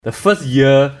The first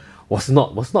year was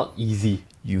not easy.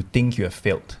 You think you have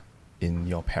failed in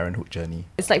your parenthood journey.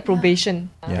 It's like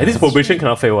probation. Yeah. And this probation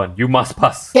cannot fail one. You must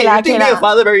pass. Hey, you think being a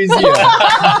father very easy?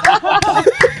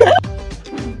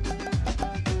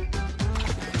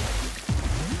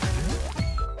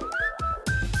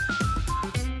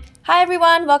 Hi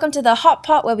everyone, welcome to the Hot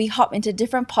Pot, where we hop into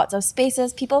different pots of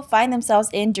spaces people find themselves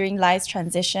in during life's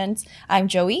transitions. I'm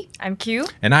Joey. I'm Q.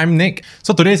 And I'm Nick.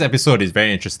 So today's episode is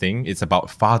very interesting. It's about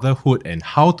fatherhood and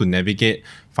how to navigate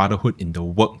fatherhood in the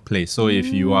workplace. So if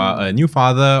you are a new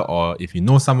father or if you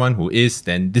know someone who is,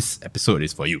 then this episode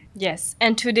is for you. Yes,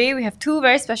 and today we have two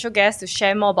very special guests to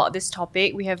share more about this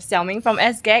topic. We have Xiaoming from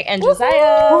SGAG and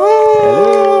Josiah.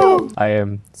 Hello. I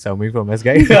am Xiaoming from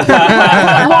SGAG.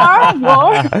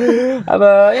 I'm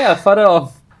a father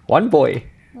of one boy.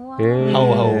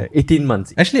 How? 18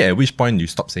 months. Actually, at which point you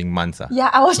stop saying months? Yeah,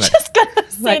 I was just gonna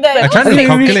say that. I'm trying to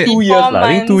calculate. 2 years.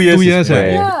 I think 2 years. 2 years, is right?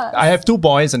 where- Yeah. I have two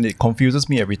boys and it confuses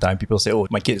me every time. People say, oh,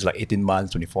 my kid is like 18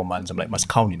 months, 24 months. I'm like, must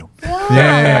count, you know.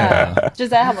 Yeah.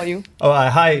 Josiah, how about you? Oh,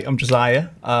 hi, I'm Josiah.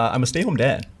 I'm a stay-home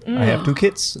dad. I have two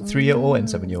kids, 3-year-old and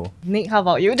 7-year-old. Nick, how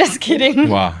about you? Just kidding.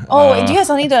 Wow. Oh, do you have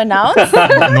something to announce?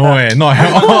 No, not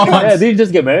at all. Yeah, did you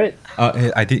just get married?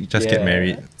 I did just get Yeah.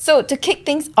 married. So to kick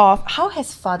things off, how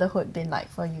has fatherhood been like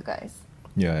for you guys?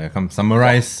 Yeah, come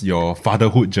summarize your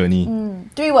fatherhood journey.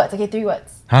 3 words, okay, 3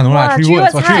 words. Huh, no lah, 3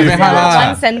 words. hard. Three very hard lah.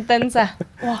 One sentence. I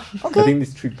think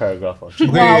this 3 paragraph or 3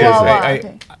 Okay, Wow, yes, wow, wow, I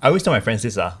okay. always tell my friends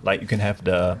this, like you can have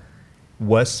the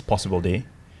worst possible day,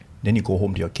 then you go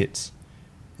home to your kids,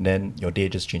 then your day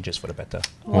just changes for the better.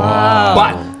 Wow.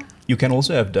 But you can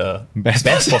also have the Best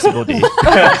best possible day. You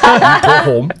go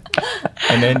home,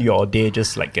 and then your day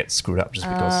just like gets screwed up just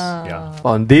because, yeah.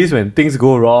 On days when things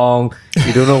go wrong,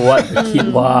 you don't know what the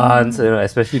kid wants,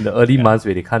 especially in the early months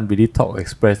where they can't really talk or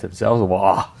express themselves.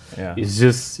 Wow, Yeah. it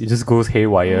just goes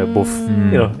haywire. Both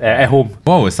at home.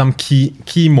 What were some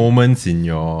key moments in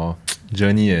your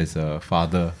journey as a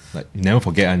father? Like you never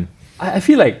forget one. I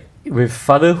feel like with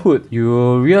fatherhood,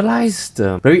 you realize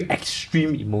the very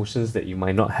extreme emotions that you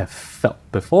might not have felt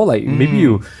before. Like maybe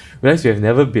you realize you have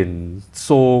never been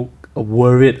so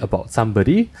worried about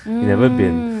somebody. You've never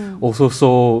been also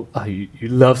so you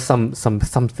love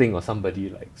something or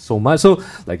somebody like so much. So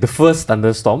like the first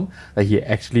thunderstorm that he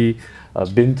actually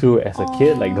been through as a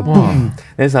kid, like the boom,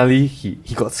 then suddenly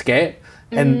he got scared.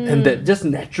 And that just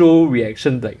natural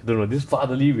reaction, like I don't know, this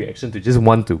fatherly reaction to just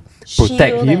want to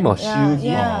protect Shield him or and- shield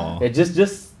him. yeah. It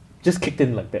just kicked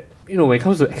in like that. You know, when it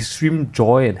comes to extreme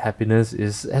joy and happiness,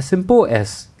 is as simple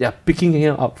as picking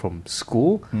him up from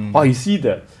school. Or you see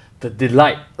the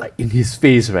delight like in his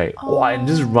face, right? And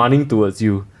just running towards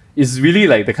you. It's really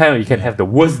like the kind of, you can have the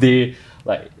worst day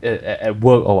like at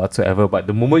work or whatsoever, but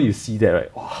the moment you see that,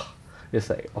 right, it's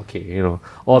like, okay, you know,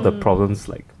 all the problems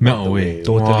like Melt away.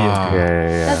 Totally Wow. agree.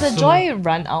 Yeah. Does the joy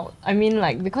run out? I mean,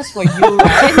 like, because for you,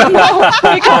 right? No,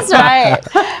 because, right,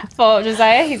 for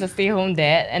Josiah, he's a stay-home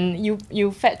dad, and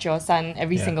you fetch your son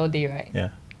every Yeah. single day, right? Yeah.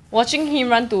 Watching him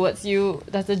run towards you,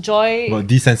 does the joy... Well,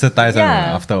 desensitized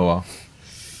Yeah. after a while.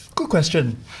 Good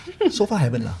question. So far, I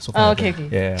haven't lah. So far, Oh, I okay, haven't.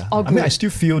 okay. Yeah. Oh, I mean, good. I still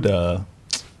feel the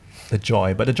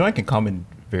joy, but the joy can come in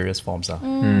various forms.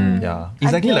 Yeah.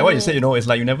 Exactly like what you said, you know, it's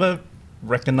like you never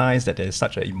recognize that there's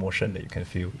such an emotion that you can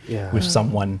feel with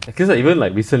someone. Because even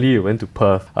like recently we went to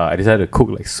Perth, I decided to cook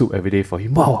like soup every day for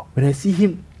him. Wow, when I see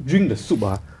him drink the soup,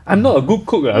 I'm not a good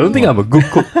cook. I don't think I'm a good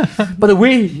cook. But the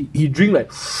way he drink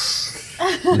like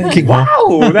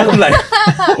wow, then I'm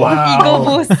like wow. Ego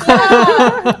boost.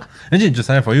 Actually,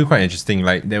 Josiah, for you, quite interesting.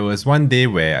 Like, there was one day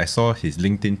where I saw his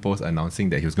LinkedIn post announcing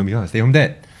that he was going to become a stay-home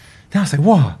dad. Then I was like,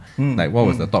 wow. Like, what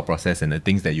was the thought process and the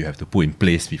things that you have to put in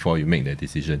place before you make that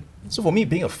decision? So for me,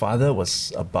 being a father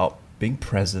was about being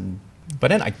present. But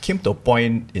then I came to a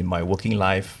point in my working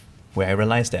life where I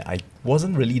realized that I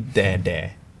wasn't really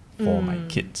there for my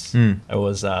kids. I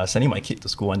was sending my kid to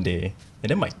school one day, and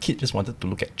then my kid just wanted to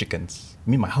look at chickens. I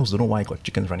mean, my house, don't know why I got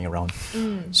chickens running around.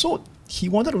 So he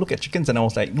wanted to look at chickens, and I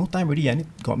was like, no time already. I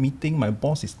got meeting. My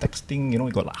boss is texting. You know,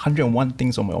 he got like 101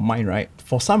 things on my mind, right?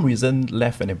 For some reason,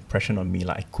 left an impression on me.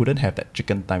 Like I couldn't have that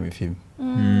chicken time with him,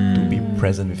 to be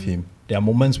present with him. There are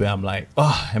moments where I'm like,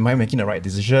 am I making the right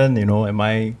decision? You know, am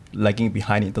I lagging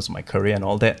behind in terms of my career and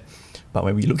all that? But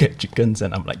when we look at chickens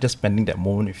and I'm like just spending that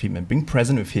moment with him and being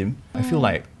present with him, I feel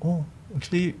like,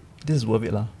 actually, this is worth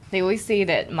it lah. They always say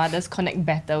that mothers connect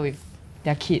better with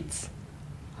their kids.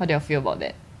 How do you feel about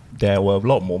that? there were a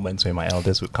lot of moments where my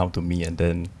elders would come to me, and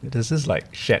then there's this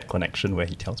like shared connection where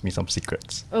he tells me some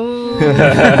secrets. Ooh.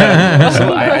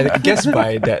 So I guess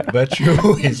by that virtue,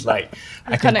 it's like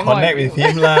I can connect with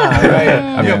him lah, right?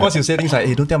 I mean, of course, you say things like,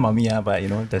 "Hey, don't tell mommy," but you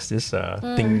know, there's this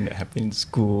thing that happened in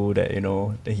school that you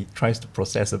know that he tries to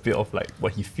process a bit of like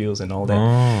what he feels and all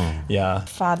that. Yeah.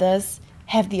 Fathers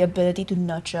have the ability to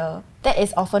nurture. That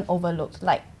is often overlooked.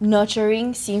 Like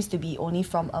nurturing seems to be only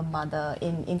from a mother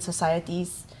in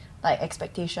society's like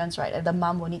expectations, right? That the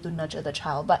mom will need to nurture the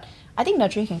child. But I think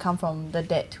nurturing can come from the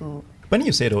dad too. When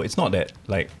you say though, it's not that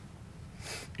like,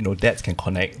 you know, dads can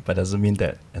connect, but doesn't mean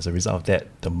that as a result of that,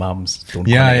 the moms don't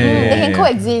connect. They can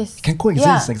coexist. Can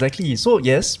coexist, exactly. So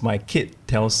yes, my kid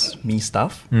tells me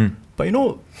stuff, but you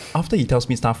know, after he tells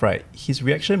me stuff, right, his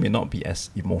reaction may not be as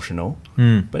emotional.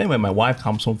 But then when my wife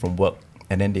comes home from work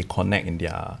and then they connect in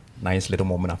their nice little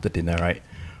moment after dinner, right,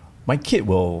 my kid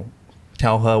will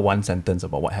tell her one sentence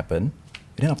about what happened,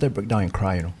 and then after break down and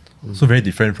cry, you know. So very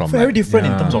different from Very different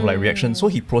in terms of like reaction. So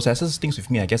he processes things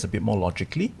with me, I guess, a bit more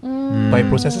logically, but he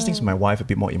processes things with my wife a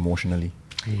bit more emotionally.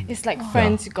 It's like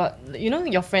friends. You got, you know,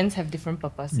 your friends have different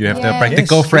purposes. You have the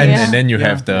practical friend, and then you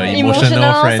have the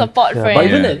emotional friend. support friend. But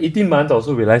even at 18 months, I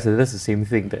also realized that that's the same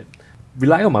thing. That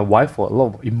relying on my wife for a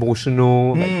lot of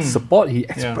emotional like, support, he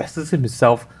expresses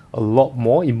himself a lot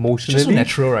more emotionally. Just so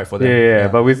natural, right, for them. Yeah.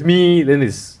 But with me, then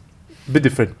it's a bit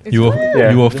different. You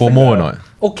were FOMO or not?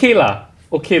 Okay lah.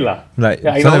 Like,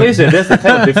 I acknowledge that there's a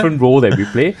kind of different role that we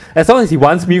play. As long as he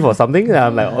wants me for something, then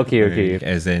I'm like, okay.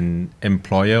 As an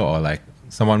employer or like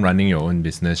someone running your own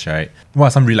business, right? What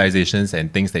are some realizations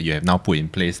and things that you have now put in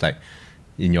place, like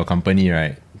in your company,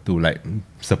 right, to like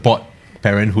support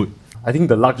parenthood? I think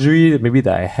the luxury maybe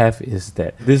that I have is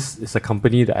that this is a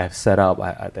company that I've set up,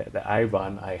 that I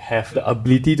run. I have the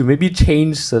ability to maybe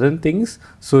change certain things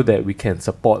so that we can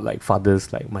support like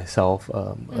fathers like myself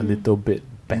a little bit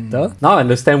better. Now I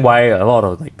understand why a lot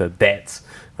of like the dads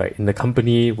right in the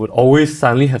company would always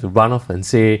suddenly have to run off and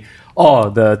say, oh,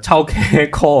 the childcare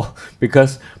call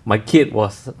because my kid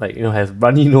was like, you know, has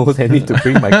runny nose and need to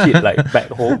bring my kid like back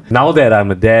home. Now that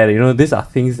I'm a dad, you know, these are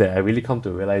things that I really come to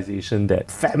a realization that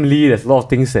family, there's a lot of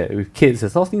things that with kids,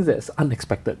 there's a lot of things that's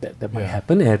unexpected that might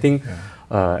happen. And I think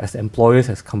as employers,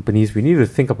 as companies, we need to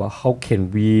think about how can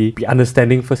we be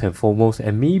understanding first and foremost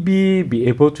and maybe be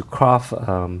able to craft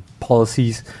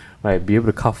policies, right, be able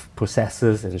to craft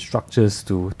processes and structures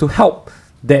to help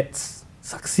dads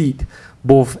succeed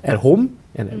both at home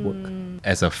and at work.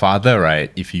 As a father,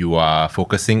 right, if you are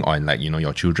focusing on like, you know,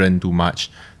 your children too much,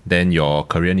 then your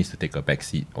career needs to take a back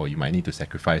seat, or you might need to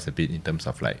sacrifice a bit in terms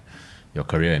of like your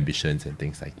career ambitions and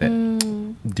things like that.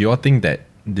 Do you all think that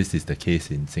this is the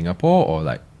case in Singapore, or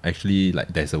like actually like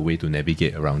there's a way to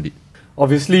navigate around it?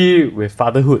 Obviously, with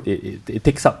fatherhood, it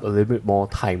takes up a little bit more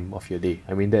time of your day.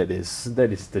 I mean, that is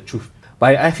the truth.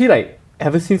 But I feel like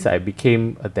ever since I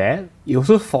became a dad, it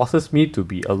also forces me to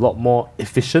be a lot more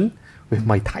efficient with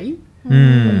my time.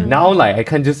 Now, like, I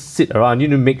can't just sit around. I need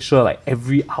to make sure like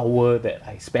every hour that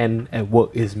I spend at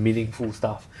work is meaningful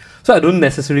stuff. So I don't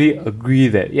necessarily agree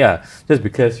that, just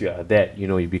because you're a dad, you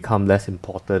know, you become less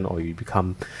important or you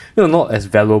become, you know, not as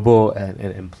valuable an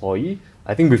employee.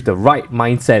 I think with the right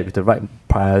mindset, with the right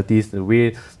priorities, the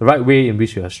right way in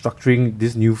which you are structuring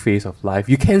this new phase of life,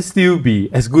 you can still be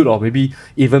as good or maybe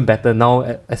even better now,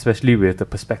 especially with the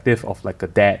perspective of like a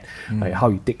dad, like how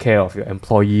you take care of your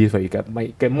employees, where you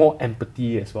might get more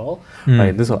empathy as well, like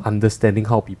in terms of understanding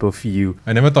how people feel.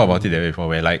 I never thought about it that way before,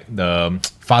 where like the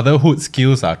fatherhood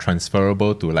skills are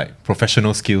transferable to like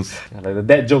professional skills. Like the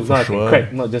dad jokes now I can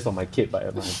crack not just on my kid but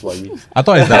on my employee. I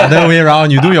thought it's the other way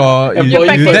around. You do your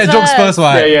dad jokes first,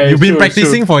 right? Yeah, You've been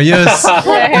practicing for years.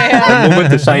 The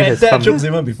moment to shine has Dad come. jokes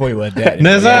even before you were a dad.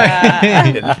 That's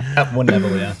right. At one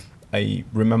level, I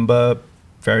remember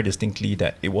very distinctly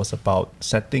that it was about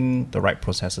setting the right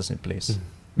processes in place.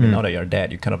 Now that you're a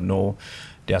dad, you kind of know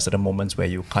there are certain moments where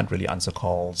you can't really answer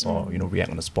calls or, you know, react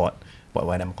on the spot. But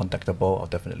when I'm contactable, I'll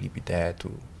definitely be there to,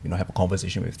 you know, have a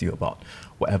conversation with you about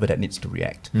whatever that needs to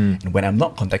react. And when I'm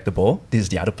not contactable, this is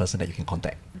the other person that you can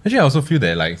contact. Actually, I also feel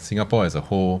that like Singapore as a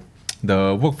whole,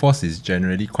 the workforce is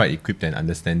generally quite equipped and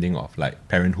understanding of like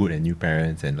parenthood and new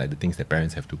parents and like the things that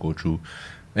parents have to go through.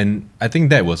 And I think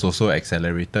that was also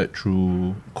accelerated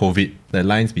through COVID. The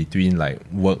lines between like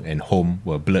work and home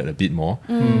were blurred a bit more.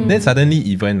 Then suddenly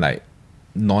even like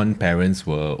non-parents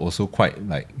were also quite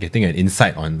like getting an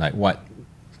insight on like what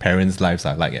parents' lives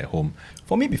are like at home.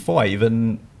 For me, before I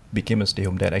even became a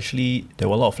stay-home dad, actually there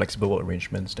were a lot of flexible work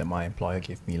arrangements that my employer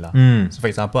gave me. So for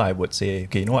example, I would say,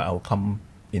 okay, you know what, I'll come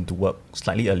into work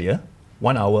slightly earlier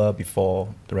 1 hour before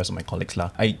the rest of my colleagues.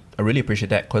 I really appreciate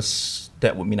that because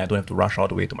that would mean I don't have to rush all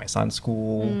the way to my son's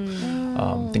school.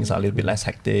 Things are a little bit less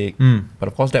hectic. But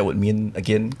of course, that would mean,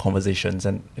 again, conversations.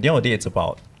 And at the end of the day, it's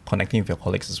about connecting with your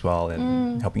colleagues as well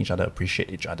and helping each other appreciate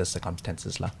each other's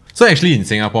circumstances. So actually in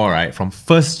Singapore, right, from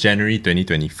 1st January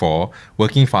 2024,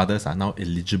 working fathers are now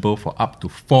eligible for up to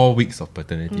 4 weeks of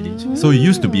paternity leave. So it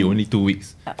used to be only 2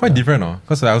 weeks. Quite different, no?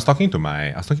 Because I was talking to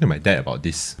my dad about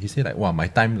this. He said like, wow, my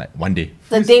time like 1 day.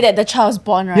 The day that the child was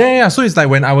born, right? Yeah. So it's like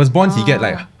when I was born, he get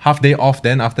like half day off.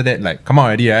 Then after that, like come out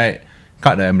already, right?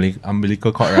 Cut the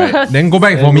umbilical cord, right? Then go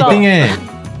back for meeting,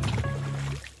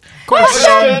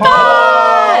 Question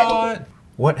part!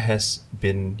 What has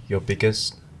been your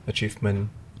biggest achievement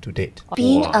to date?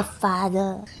 Being a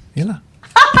father. Yeah lah.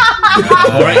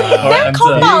 Damn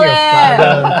cop out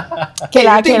Okay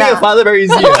lah, okay Being a lah. father very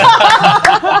easy. How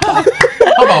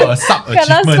about a Kena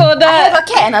sub-achievement? I scolded. have a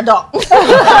cat and a dog.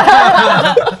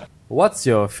 What's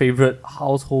your favorite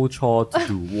household chore to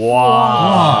do?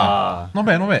 Wow. Not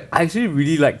bad, not bad. I actually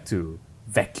really like to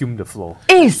vacuum the floor.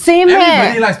 Same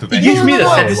Everybody likes to It vacuum. gives me the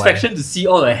Why? satisfaction to see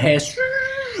all the hairs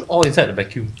all inside the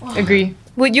vacuum. Agree.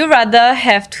 Would you rather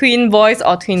have twin boys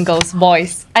or twin girls?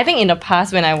 Boys. I think in the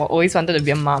past when I always wanted to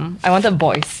be a mom, I wanted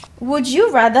boys. Would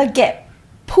you rather get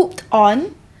pooped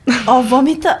on or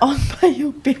vomited on by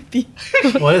your baby?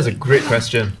 Well, that's a great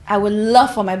question. I would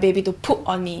love for my baby to poop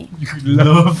on me. Just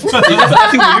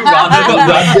asking, would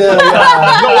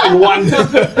you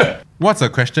rather? What's a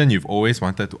question you've always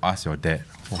wanted to ask your dad?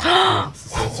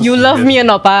 You love me or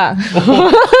not, pa?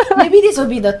 Maybe this will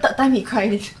be the third time he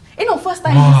cried. No, first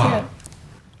time this year.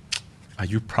 Are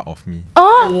you proud of me?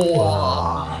 Oh,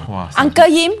 Wow. Uncle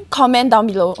Yim, comment down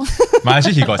below. But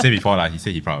actually he got say before, he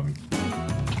said he proud of me.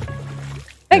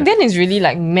 Back then it's really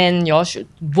like men, y'all should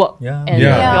work Yeah. and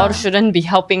Yeah. y'all shouldn't be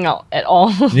helping out at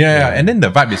all. Yeah. And then the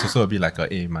vibe is also a bit like,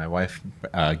 hey, my wife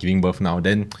giving birth now.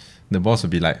 Then the boss will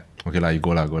be like, okay lah, you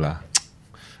go lah.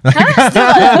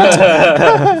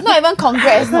 Not even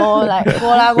congrats, no. Like, go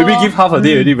lah, go Maybe lor. give half a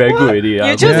day already, very good already.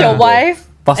 You choose Yeah. your wife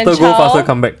Faster and go, child faster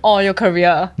come back. or your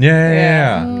career.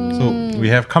 Yeah. So we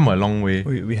have come a long way.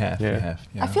 We have. Yeah.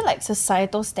 I feel like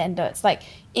societal standards, like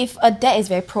if a dad is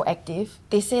very proactive,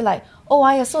 they say like, oh,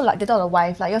 why you're so lucky, they tell the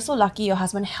wife, like, you're so lucky your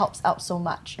husband helps out so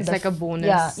much. It's like a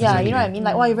bonus. Yeah, you know what I mean?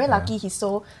 Like, wow, you're very lucky he's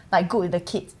so like good with the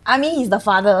kids. I mean, he's the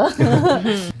father.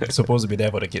 It's supposed to be there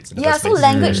for the kids in the Yeah, first so place.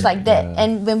 language like that, Yeah.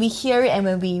 and when we hear it and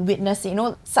when we witness it, you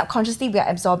know, subconsciously we are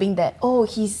absorbing that. Oh,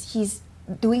 he's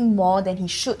doing more than he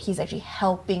should. He's actually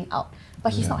helping out,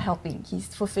 but he's not helping. He's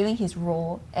fulfilling his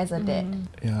role as a dad.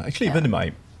 Yeah, actually, even in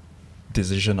my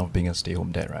decision of being a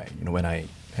stay-home dad, right? You know, when I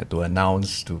had to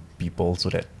announce to people so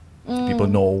that people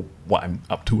know what I'm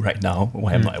up to right now,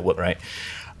 why I'm not at work, right?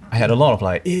 I had a lot of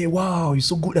like, hey, wow, you're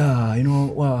so good, you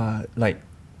know, wow, like,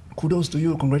 kudos to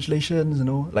you, congratulations, you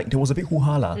know, like there was a big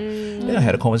hoo-ha lah. Then I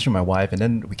had a conversation with my wife, and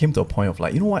then we came to a point of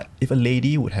like, you know what, if a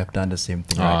lady would have done the same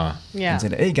thing, right? Yeah. And say,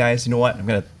 hey guys, you know what, I'm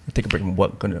gonna take a break from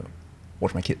work, gonna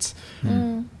watch my kids.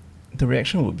 The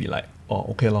reaction would be like, oh,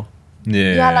 okay lor.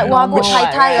 Yeah, like wow, good Normal,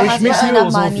 tai tai, your right? Which husband makes you earn enough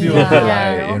also money. feel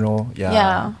Yeah, like, you know, yeah.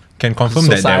 Yeah. Can confirm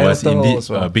that there was Societal indeed as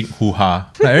well. a big hoo-ha.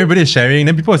 Like everybody is sharing,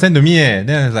 then people will send to me. Then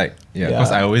I was like, Yeah.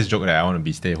 because I always joke that I want to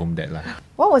be stay-at-home dad.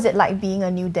 What was it like being a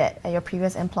new dad at your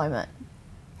previous employment?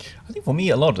 I think for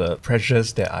me, a lot of the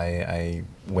pressures that I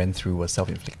went through were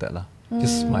self-inflicted lah.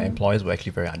 Because my employers were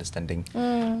actually very understanding.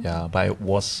 Yeah, but I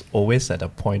was always at a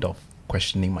point of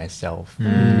questioning myself, you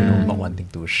know, not wanting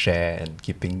to share and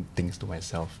keeping things to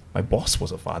myself. My boss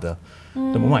was a father.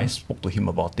 The moment I spoke to him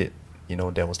about it, you know,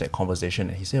 there was that conversation,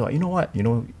 and he said, well, you know what, you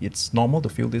know, it's normal to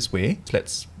feel this way.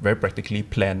 Let's very practically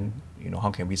plan, you know,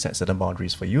 how can we set certain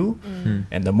boundaries for you?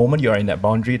 And the moment you are in that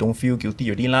boundary, don't feel guilty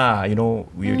already lah. You know,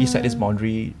 we already set this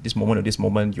boundary. This moment to this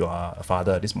moment, you are a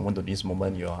father. This moment to this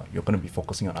moment, you're going to be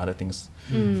focusing on other things.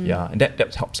 Yeah, and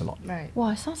that helps a lot. Right. Wow,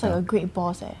 it sounds like a great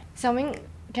boss Xiaoming,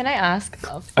 can I ask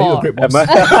for Are you a great boss? Am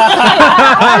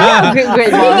I? great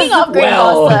Speaking boss? of great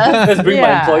Well, bosses, let's bring my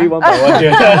Yeah. employee one by one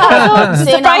here. say now.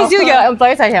 Surprise you, your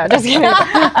employees are here. Just kidding.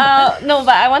 No,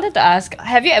 but I wanted to ask,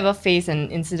 have you ever faced an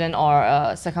incident or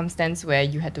a circumstance where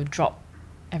you had to drop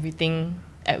everything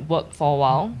at work for a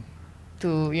while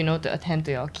to, you know, to attend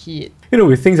to your kid? You know,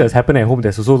 with things that's happened at home,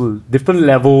 there's also different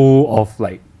level of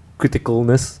like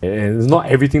criticalness, and it's not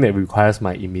everything that requires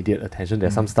my immediate attention.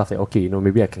 There's some stuff that, okay, you know,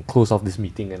 maybe I can close off this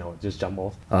meeting and I'll just jump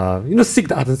off. You know, seek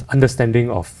the understanding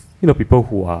of, you know, people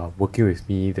who are working with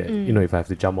me that, you know, if I have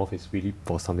to jump off, it's really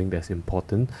for something that's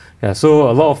important. Yeah, so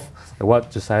a lot of like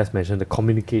what Josiah's mentioned, the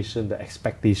communication, the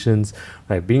expectations,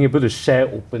 like being able to share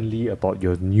openly about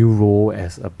your new role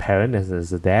as a parent, as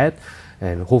a dad,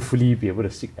 and hopefully be able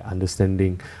to seek that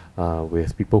understanding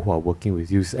with people who are working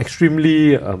with you is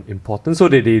extremely important, so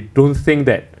that they don't think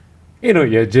that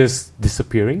you're just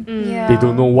disappearing. Yeah. They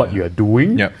don't know what you're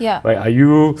doing. Yep. Yeah. Right? Are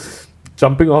you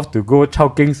jumping off to go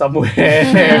chowking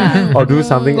somewhere or do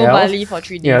something Go else? Bali for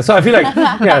 3 days. Yeah, so I feel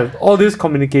like all these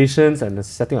communications and the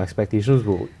setting of expectations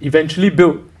will eventually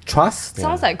build trust.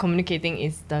 Sounds like communicating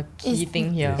is the key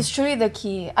thing here. It's truly the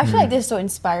key. I feel like this is so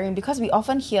inspiring because we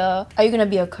often hear, are you going to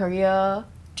be a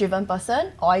career-driven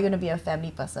person or are you going to be a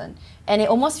family person? And it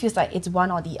almost feels like it's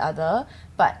one or the other,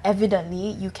 but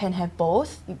evidently you can have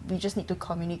both. We just need to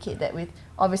communicate that with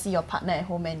obviously your partner at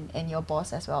home and your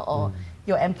boss as well, or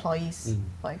your employees,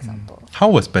 for example. How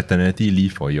was paternity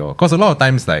leave for you? Because a lot of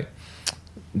times, like,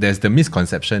 there's the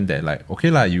misconception that, like, okay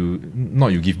lah, you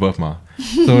give birth ma.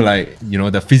 So like,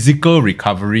 the physical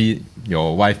recovery,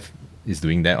 your wife is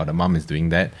doing that or the mom is doing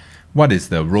that. What is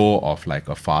the role of like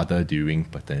a father during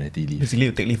paternity leave? Basically,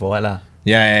 you take leave for what lah?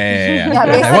 Yeah. Yeah,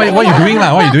 Like, what are you doing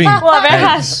lah? What are you doing? Wow, very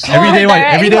harsh. Every day, what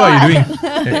are you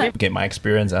doing? Okay, my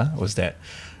experience was that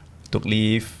took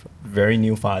leave, very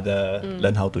new father,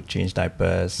 learn how to change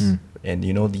diapers, and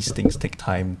these things take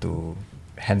time to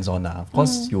hands-on. Of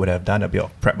course, you would have done a bit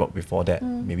of prep work before that,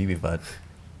 maybe with a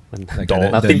Like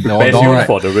Door. Nothing the prepares door, you right?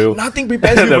 for the real. nothing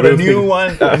prepares you The for the real new thing.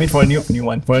 one. I mean, for a new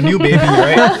one, for a new baby,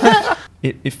 right?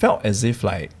 It felt as if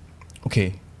like,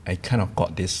 okay, I kind of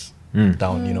got this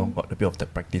down, got a bit of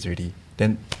that practice already.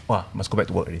 Then, must go back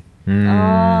to work already.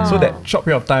 So that short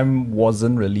period of time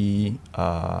wasn't really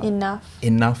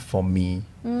enough for me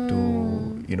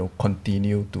to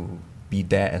continue to be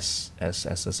there as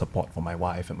a support for my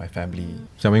wife and my family.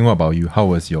 Xiaoming, what about you? How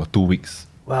was your 2 weeks?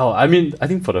 Well, I mean, I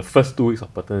think for the first 2 weeks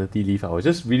of paternity leave, I was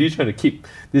just really trying to keep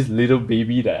this little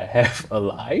baby that I have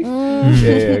alive.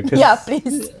 Yeah,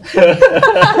 please.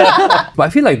 But I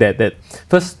feel like that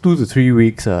first 2 to 3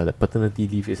 weeks, the paternity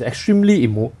leave is extremely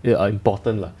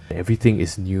important. Everything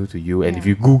is new to you. And if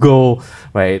you Google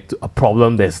a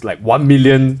problem, there's like 1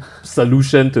 million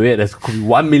solution to it. There's could be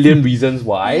 1 million reasons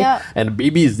why. Yeah. And the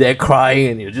baby is there crying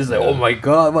and you're just like, oh my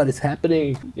God, what is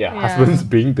happening? Husbands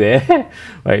being there,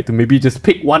 right? To maybe just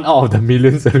pick one out of the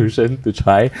million solution to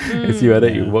try and see whether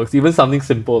it works. Even something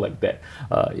simple like that,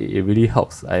 it really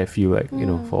helps. I feel like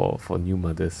for new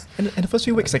mothers. And the first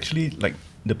few weeks, actually, like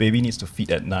the baby needs to feed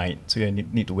at night, so you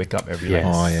need to wake up every Yes.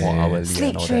 like 4 hours.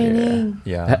 Sleep training.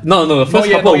 Yeah. No, the first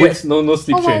yet, couple of not yet. weeks, no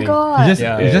sleep Oh my training. god. You just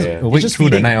yeah. awake Just through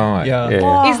the feeding. night on. Yeah.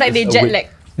 Yeah. It's like they It's jet awake. lag.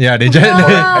 Yeah, they just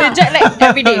They jet lag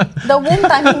every day. The womb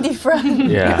timing different.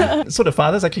 Yeah. So the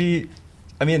fathers actually,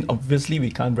 I mean, obviously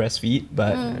we can't breastfeed,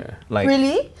 but like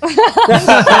Really?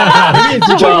 maybe in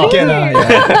future we can.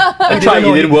 I tried,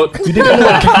 it didn't work. You didn't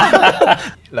work.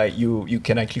 Like you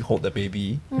can actually hold the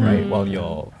baby right while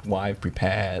your wife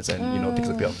prepares and takes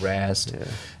a bit of rest.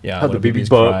 Yeah, Help while the baby is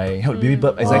burp. crying, help the baby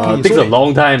burp. Exactly. It takes a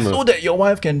long time. So that your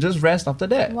wife can just rest after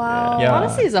that. Wow. Yeah.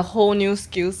 Honestly, it's a whole new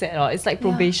skill set. It's like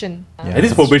probation. Yeah. And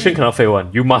this probation cannot fail one.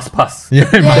 You must pass. yeah,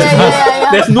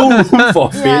 Yeah. There's no room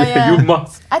for failure. yeah. You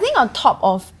must. I think on top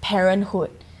of parenthood,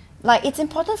 like it's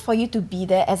important for you to be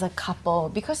there as a couple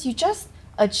because you just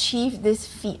achieve this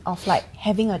feat of like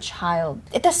having a child.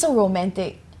 That's so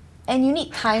romantic. And you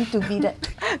need time to be there.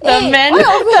 man- You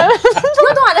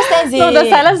don't understand it. No, the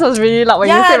silence was really loud when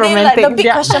you said they romantic. like the big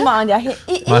Yeah. question mark on their head.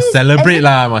 It Must is, celebrate as in,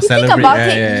 lah, must you celebrate. Think about Yeah,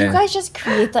 it, yeah, you yeah. guys just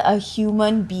created a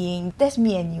human being. That's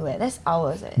me and you. That's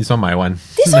ours. This one my one.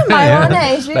 This one my one.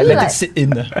 It's Like really let like it sit in.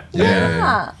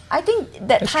 yeah. I think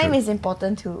that time is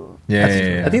important too.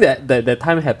 Yeah. I think that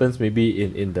time happens maybe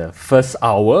in the first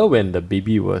hour when the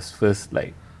baby was first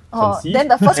like conceived. Then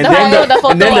the first and photo. then The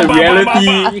and then the photo.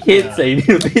 reality hits and you need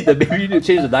to feed the baby, you need to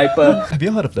change the diaper. Have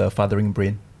you heard of the fathering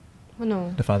brain? Oh,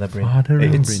 no. The father brain.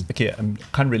 Fathering It's- Okay, I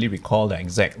can't really recall the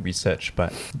exact research,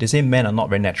 but they say men are not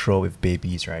very natural with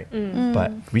babies, right?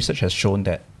 But research has shown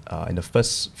that in the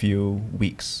first few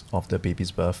weeks of the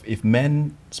baby's birth, if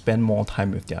men spend more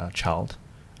time with their child,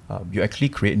 you actually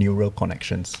create neural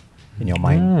connections in your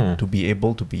mind to be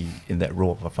able to be in that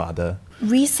role of a father.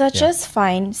 Researchers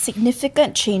find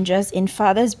significant changes in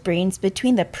fathers' brains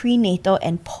between the prenatal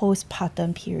and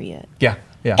postpartum period. Yeah.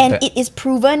 And that- it is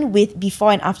proven with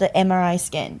before and after MRI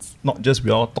scans. not just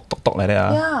we all talk like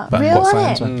that. Yeah, but real got one.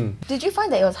 science eh? one. Did you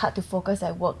find that it was hard to focus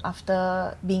at work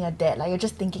after being a dad? Like you're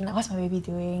just thinking, like, what's my baby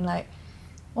doing? Like,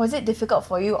 was it difficult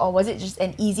for you, or was it just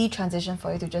an easy transition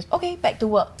for you to just back to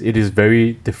work? It is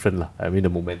very different lah. I mean, the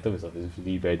momentum is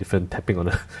obviously very different, tapping on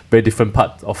a very different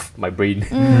part of my brain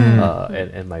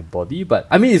and my body. But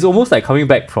I mean, it's almost like coming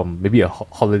back from maybe a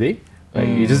holiday, Like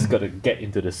you just got to get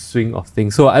into the swing of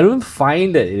things. So I don't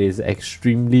find that it is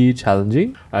extremely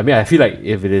challenging. I mean, I feel like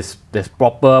if there's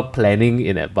proper planning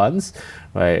in advance,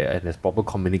 right, and there's proper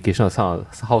communication of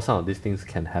how some of these things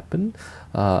can happen,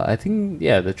 I think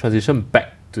the transition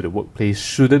back to the workplace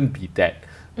shouldn't be that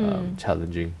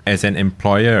challenging. As an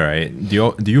employer, right,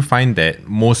 do you find that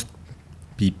most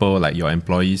people, like your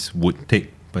employees, would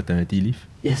take paternity leave?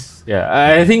 Yes. Yeah.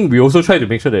 I think we also try to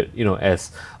make sure that,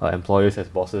 as employers, as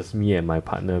bosses, me and my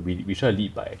partner, we try to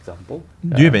lead by example.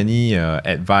 Do you have any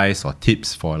advice or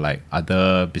tips for like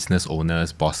other business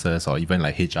owners, bosses, or even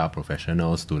like HR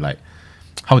professionals to like,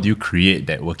 how do you create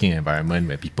that working environment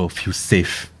where people feel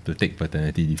safe to take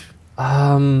paternity leave?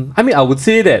 I mean, I would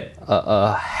say that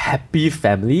a happy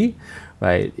family,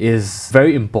 right, is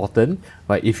very important,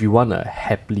 right, if you want a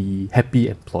happy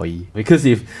employee. Because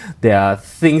if there are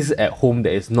things at home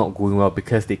that is not going well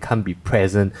because they can't be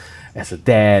present as a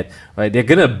dad, right, they're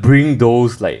gonna bring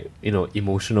those like,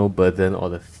 emotional burden or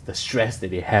the stress that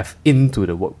they have into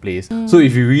the workplace. So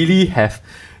if you really have,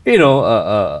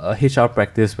 a HR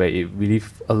practice where it really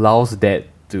allows that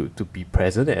to be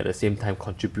present and at the same time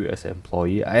contribute as an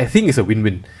employee, I think it's a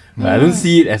win-win. I don't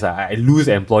see it as I lose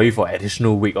an employee for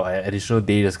additional week or additional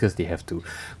day just because they have to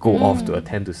go off to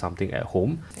attend to something at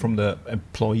home. From the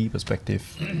employee perspective,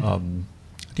 I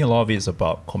think a lot of it is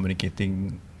about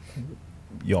communicating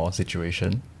your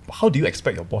situation. How do you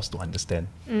expect your boss to understand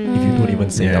if you don't even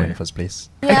say it out in the first place?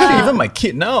 Actually, even my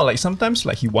kid now, like sometimes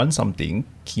like he wants something,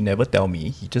 he never tell me,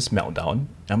 he just melt down.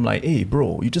 I'm like, hey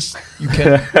bro, you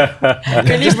can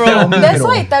Really, bro? That's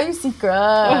why I tell you secret.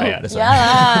 that's why.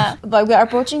 Yeah. But we're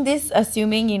approaching this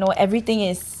assuming, everything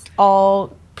is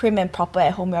all prim and proper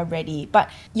at home, we're ready. But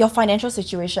your financial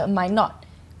situation might not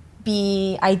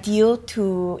be ideal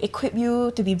to equip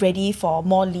you to be ready for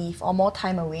more leave or more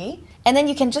time away. And then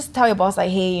you can just tell your boss like,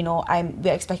 hey,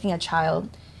 we're expecting a child.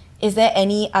 Is there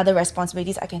any other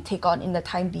responsibilities I can take on in the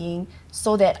time being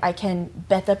so that I can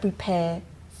better prepare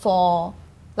for,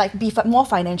 like, be more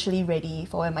financially ready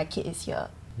for when my kid is here?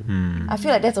 I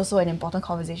feel like that's also an important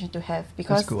conversation to have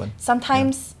because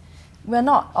sometimes we're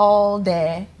not all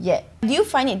there yet. Do you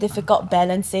find it difficult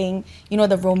balancing,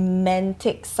 the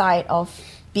romantic side of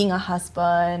being a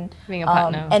husband, being a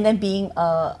partner, and then being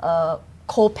a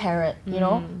co-parent,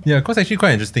 Yeah, because actually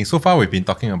quite interesting. So far we've been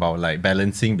talking about like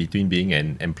balancing between being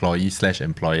an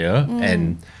employee/employer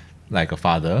and like a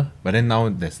father, but then now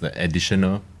there's the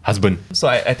additional husband. So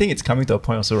I think it's coming to a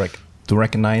point also to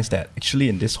recognize that actually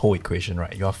in this whole equation,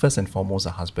 right, you are first and foremost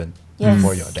a husband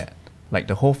before you're a dad. Like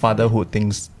the whole fatherhood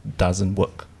things doesn't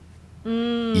work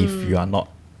if you are not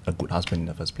a good husband in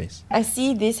the first place. I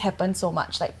see this happen so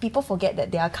much. Like people forget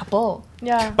that they are a couple.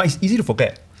 Yeah. But it's easy to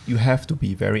forget. You have to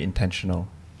be very intentional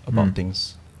about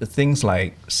things. The things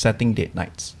like setting date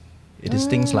nights. It is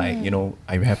things like,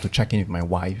 I have to check in with my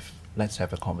wife. Let's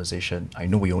have a conversation. I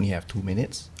know we only have 2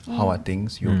 minutes. How are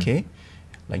things? You okay?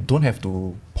 Like, don't have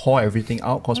to pour everything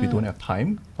out because we don't have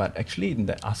time. But actually, in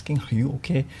that asking, are you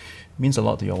okay, means a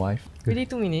lot to your wife. Really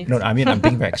 2 minutes? No, I mean, I'm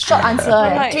being very extreme. Short answer,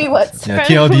 Right. 3 words. Yeah,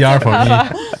 TLDR for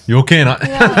me. You okay or not?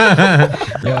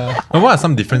 Yeah. But what are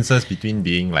some differences between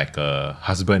being like a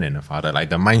husband and a father? Like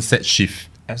the mindset shift.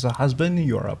 As a husband,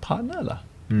 you're a partner lah.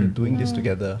 You're doing this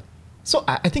together. So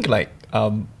I think like,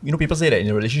 people say that in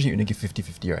a relationship you need to give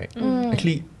 50-50, right?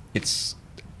 Actually, it's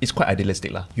quite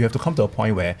idealistic lah. You have to come to a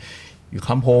point where you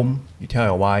come home, you tell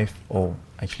your wife, oh,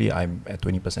 actually I'm at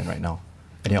 20% right now.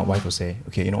 And then your wife will say,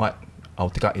 okay, you know what? I'll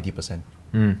take out 80%.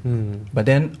 But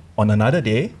then on another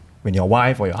day, when your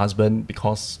wife or your husband,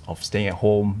 because of staying at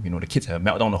home, the kids have a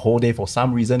meltdown the whole day for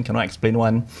some reason, cannot explain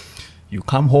one, you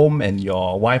come home and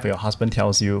your wife or your husband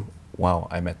tells you, wow,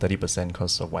 I'm at 30%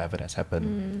 because of whatever that's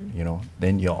happened,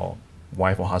 then your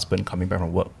wife or husband coming back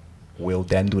from work will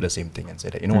then do the same thing and say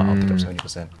that, I'll take up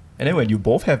 70%. And then when you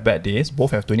both have bad days,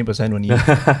 both have 20% only.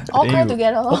 All cry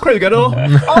together. All cry together. All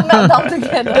melt down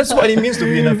together. That's what it means to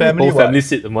be in a family. Whole family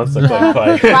sit in one circle and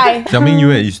cry. Cry.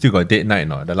 Xiaoming, you still got date night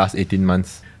the last 18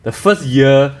 months? The first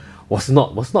year was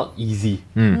not easy.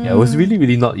 Yeah, it was really,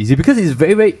 really not easy because it's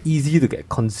very, very easy to get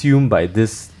consumed by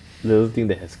this little thing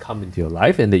that has come into your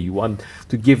life and that you want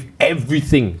to give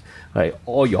everything, like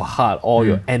all your heart, all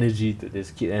your energy to this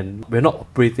kid. And we're not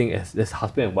operating as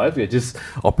husband and wife, we're just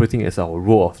operating as our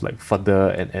role of like father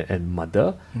and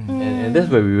mother. And that's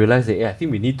where we realized that I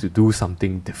think we need to do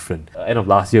something different. End of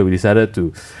last year, we decided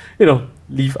to,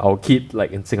 leave our kid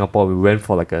like in Singapore. We went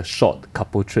for like a short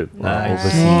couple trip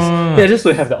overseas. Yeah, just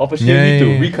to have the opportunity to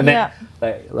reconnect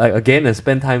like again and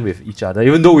spend time with each other.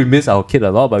 Even though we miss our kid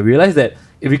a lot, but we realized that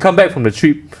if we come back from the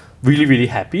trip really, really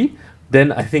happy,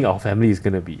 then I think our family is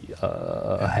gonna be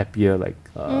a happier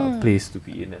place to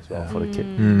be in as well for the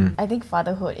kid. I think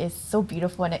fatherhood is so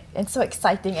beautiful and so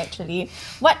exciting actually.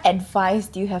 What advice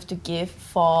do you have to give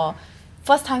for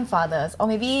first-time fathers, or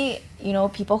maybe, you know,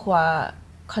 people who are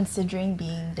considering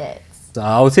being dads?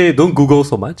 I would say don't Google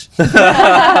so much.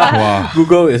 Wow.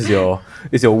 Google is your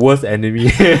worst enemy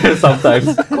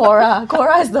sometimes.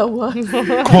 Quora is the worst.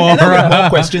 More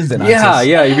questions than answers.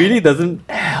 Yeah, it really doesn't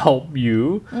help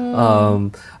you. I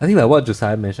think like what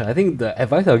Josiah mentioned, I think the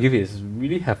advice I'll give is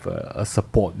really have a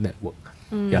support network.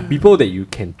 Yeah, people that you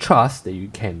can trust, that you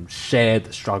can share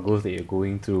the struggles that you're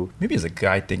going through. Maybe it's a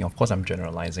guy thing. Of course, I'm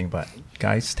generalizing, but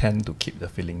guys tend to keep the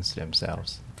feelings to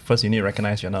themselves. First, you need to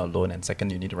recognize you're not alone, and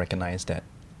second, you need to recognize that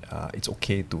it's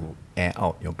okay to air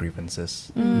out your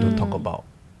grievances. Don't talk about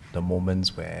the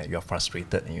moments where you're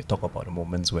frustrated, and you talk about the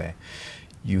moments where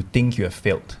you think you have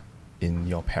failed in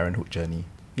your parenthood journey.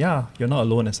 Yeah, you're not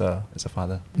alone as a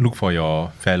father. Look for your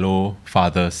fellow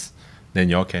fathers. Then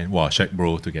y'all can shag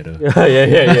bro together.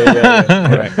 Yeah.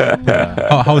 Correct.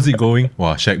 How's it going?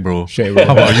 Shag bro. Shag bro.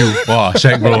 How about you?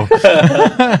 Shag bro.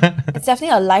 It's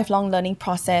definitely a lifelong learning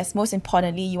process. Most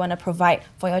importantly, you want to provide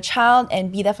for your child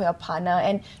and be there for your partner,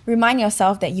 and remind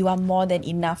yourself that you are more than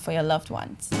enough for your loved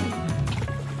ones.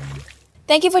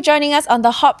 Thank you for joining us on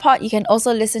The Hot Pot. You can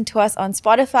also listen to us on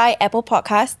Spotify, Apple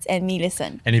Podcasts, and Me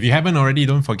Listen. And if you haven't already,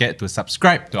 don't forget to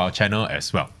subscribe to our channel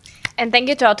as well. And thank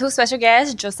you to our two special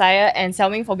guests, Josiah and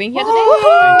Xiaoming, for being here today.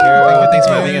 Thank you. Thanks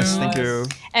for having us. Thank you.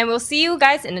 And we'll see you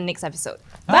guys in the next episode.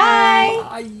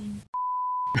 Bye.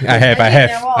 I have.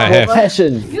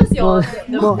 Passion. Use your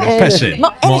Passion.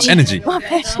 More energy. More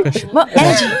passion. More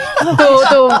energy.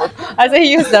 I say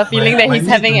use the feeling that he's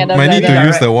having at the I need to wedding.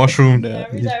 use the washroom.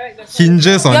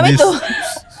 Hinges on You want me this.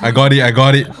 to? I got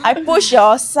it. I push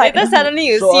your side. Later suddenly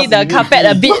you Show see us the immediately. carpet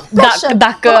a bit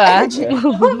darker. More energy.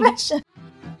 More passion.